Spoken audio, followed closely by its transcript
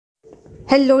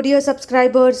Hello, dear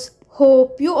subscribers.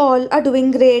 Hope you all are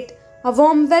doing great. A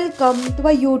warm welcome to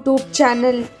our YouTube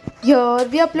channel. Here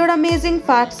we upload amazing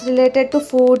facts related to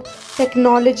food,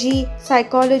 technology,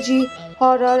 psychology,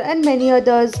 horror, and many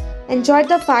others. Enjoy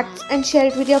the facts and share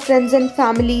it with your friends and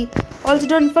family. Also,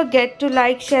 don't forget to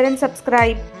like, share, and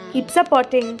subscribe. Keep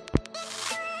supporting.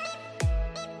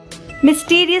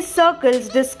 Mysterious circles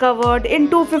discovered in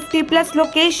 250 plus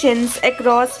locations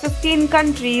across 15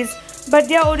 countries, but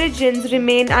their origins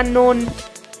remain unknown.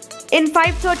 In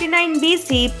 539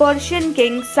 BC, Persian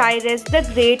king Cyrus the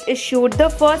Great issued the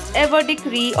first ever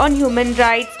decree on human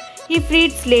rights. He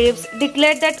freed slaves,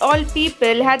 declared that all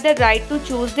people had the right to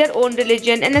choose their own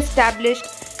religion, and established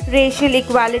racial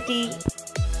equality.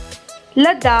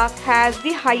 Ladakh has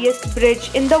the highest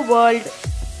bridge in the world.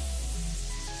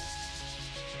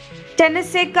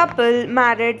 Tennessee couple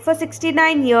married for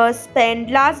 69 years spent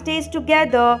last days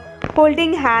together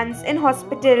holding hands in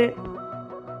hospital.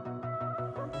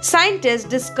 Scientists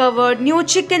discovered new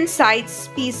chicken-sized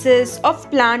species of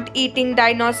plant-eating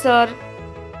dinosaur.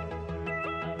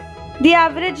 The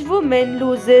average woman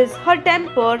loses her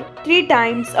temper 3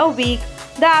 times a week,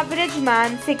 the average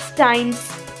man 6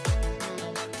 times.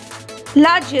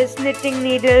 Largest knitting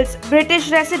needles.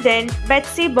 British resident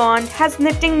Betsy Bond has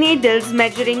knitting needles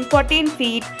measuring 14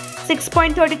 feet,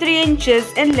 6.33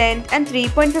 inches in length and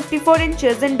 3.54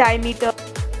 inches in diameter.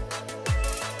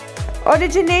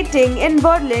 Originating in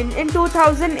Berlin in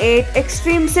 2008,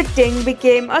 extreme sitting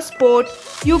became a sport.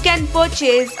 You can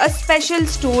purchase a special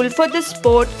stool for the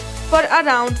sport for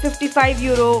around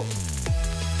 €55.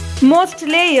 Most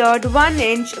layered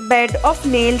 1-inch bed of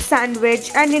nail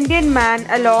sandwich. An Indian man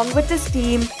along with his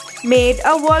team made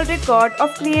a world record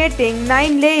of creating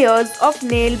 9 layers of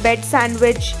nail bed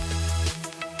sandwich.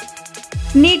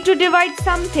 Need to divide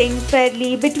something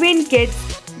fairly between kids.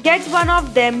 Get one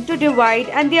of them to divide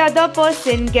and the other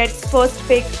person gets first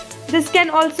pick. This can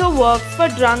also work for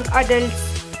drunk adults.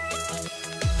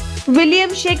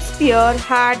 William Shakespeare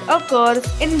had a curse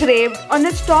engraved on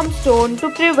his tombstone to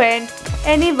prevent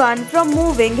anyone from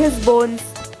moving his bones.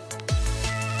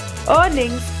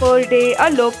 Earnings per day. A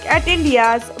look at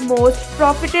India's most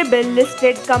profitable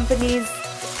listed companies.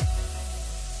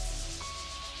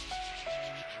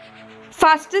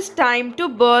 Fastest time to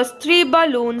burst 3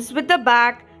 balloons with the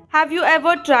back. Have you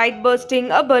ever tried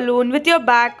bursting a balloon with your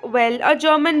back? Well, a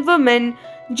German woman,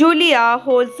 Julia,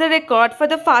 holds the record for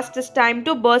the fastest time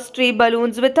to burst 3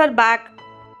 balloons with her back.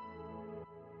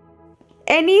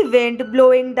 Any wind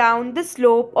blowing down the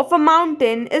slope of a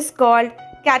mountain is called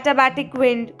katabatic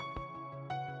wind.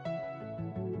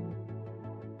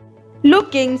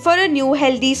 Looking for a new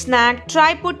healthy snack?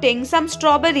 Try putting some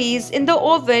strawberries in the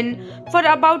oven for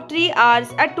about 3 hours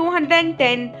at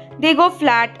 210. They go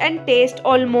flat and taste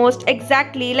almost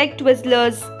exactly like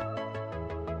Twizzlers.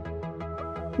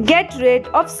 Get rid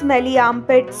of smelly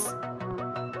armpits.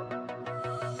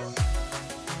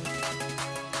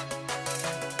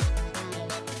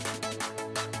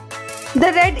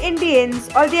 The Red Indians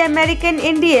or the American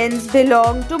Indians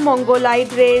belong to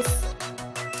Mongoloid race.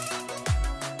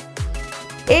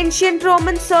 Ancient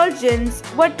Roman surgeons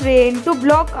were trained to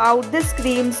block out the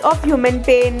screams of human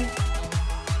pain.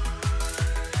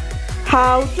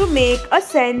 How to make a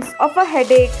sense of a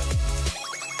headache.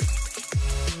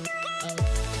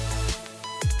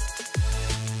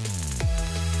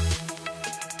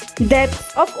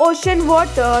 Depth of ocean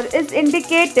water is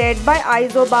indicated by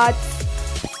isobaths.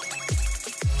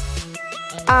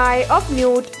 Eye of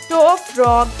newt, toe of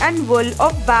frog, and wool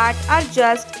of bat are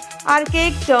just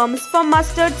archaic terms for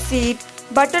mustard seed,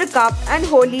 buttercup, and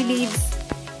holy leaves.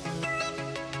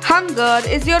 Hunger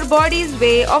is your body's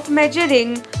way of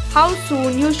measuring how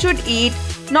soon you should eat,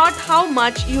 not how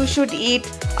much you should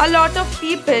eat. A lot of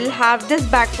people have this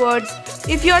backwards.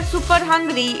 If you are super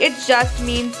hungry, it just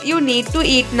means you need to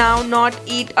eat now, not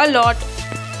eat a lot.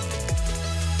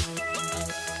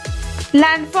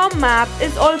 Landform map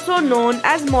is also known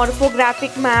as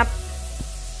morphographic map.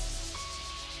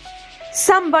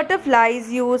 Some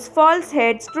butterflies use false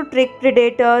heads to trick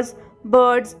predators.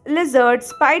 Birds, lizards,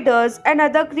 spiders, and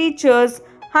other creatures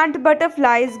hunt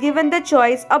butterflies. Given the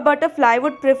choice, a butterfly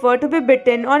would prefer to be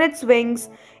bitten on its wings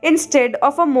instead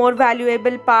of a more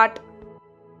valuable part.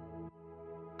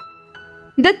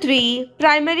 The 3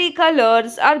 primary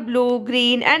colors are blue,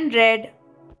 green, and red.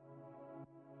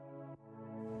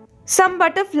 Some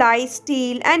butterflies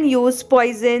steal and use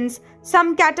poisons.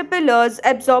 Some caterpillars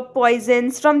absorb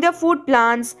poisons from their food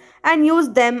plants and use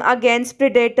them against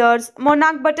predators.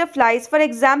 Monarch butterflies, for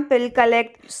example,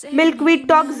 collect milkweed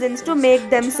toxins to make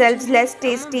themselves less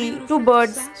tasty to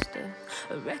birds.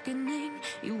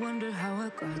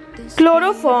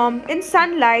 Chloroform in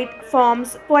sunlight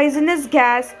forms poisonous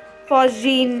gas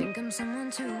phosgene.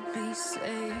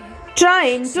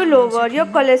 Trying to lower your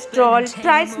cholesterol,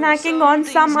 try snacking on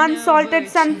some unsalted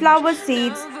sunflower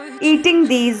seeds. Eating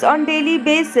these on daily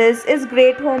basis is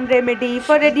great home remedy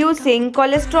for reducing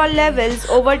cholesterol levels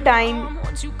over time.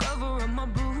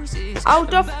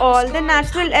 Out of all the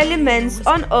natural elements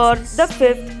on earth, the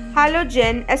fifth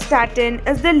halogen, astatine,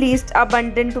 is the least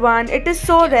abundant one. It is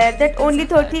so rare that only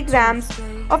 30 grams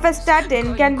of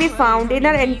astatine can be found in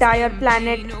our entire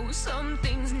planet.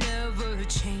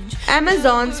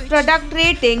 Amazon's product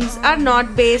ratings are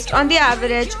not based on the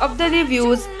average of the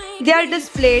reviews. They are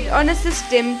displayed on a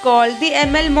system called the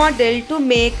ML model to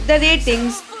make the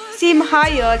ratings seem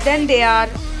higher than they are.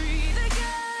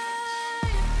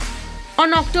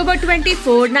 On October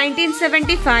 24,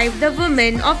 1975, the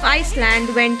women of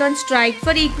Iceland went on strike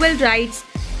for equal rights.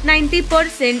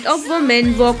 90% of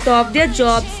women walked off their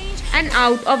jobs and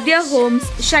out of their homes,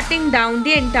 shutting down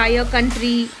the entire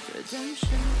country.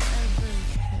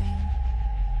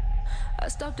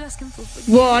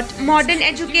 What modern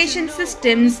education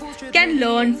systems can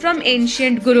learn from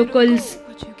ancient gurukuls?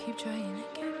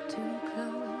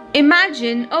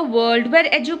 Imagine a world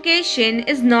where education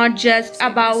is not just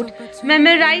about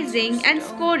memorizing and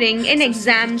scoring in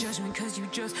exams,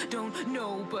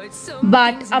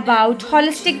 but about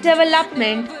holistic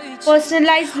development,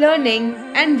 personalized learning,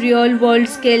 and real-world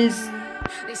skills.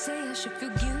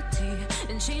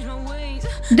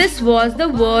 This was the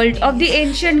world of the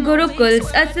ancient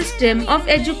gurukuls, a system of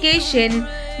education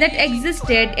that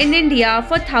existed in India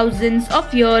for thousands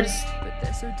of years.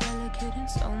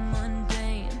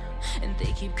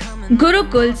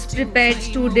 Gurukuls prepared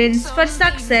students for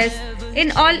success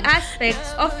in all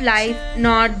aspects of life,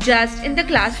 not just in the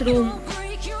classroom.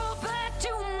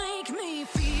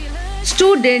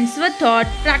 Students were taught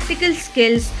practical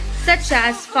skills such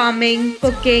as farming,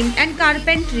 cooking, and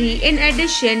carpentry in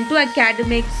addition to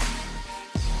academics.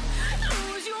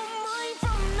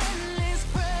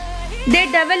 They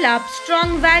developed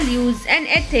strong values and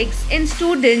ethics in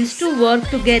students to work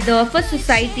together for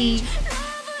society.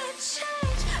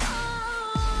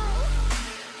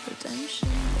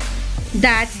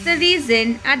 That's the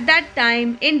reason at that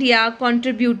time India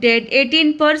contributed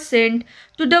 18%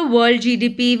 to the world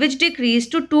GDP, which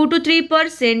decreased to 2 to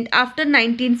 3% after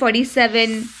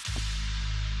 1947.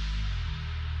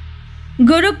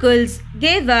 Gurukuls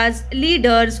gave us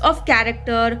leaders of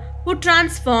character who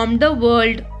transformed the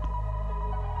world.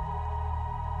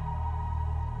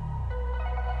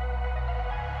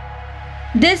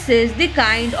 This is the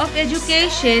kind of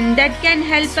education that can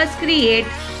help us create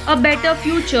a better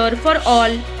future for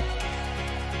all.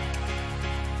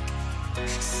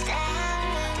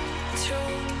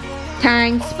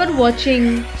 Thanks for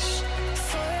watching.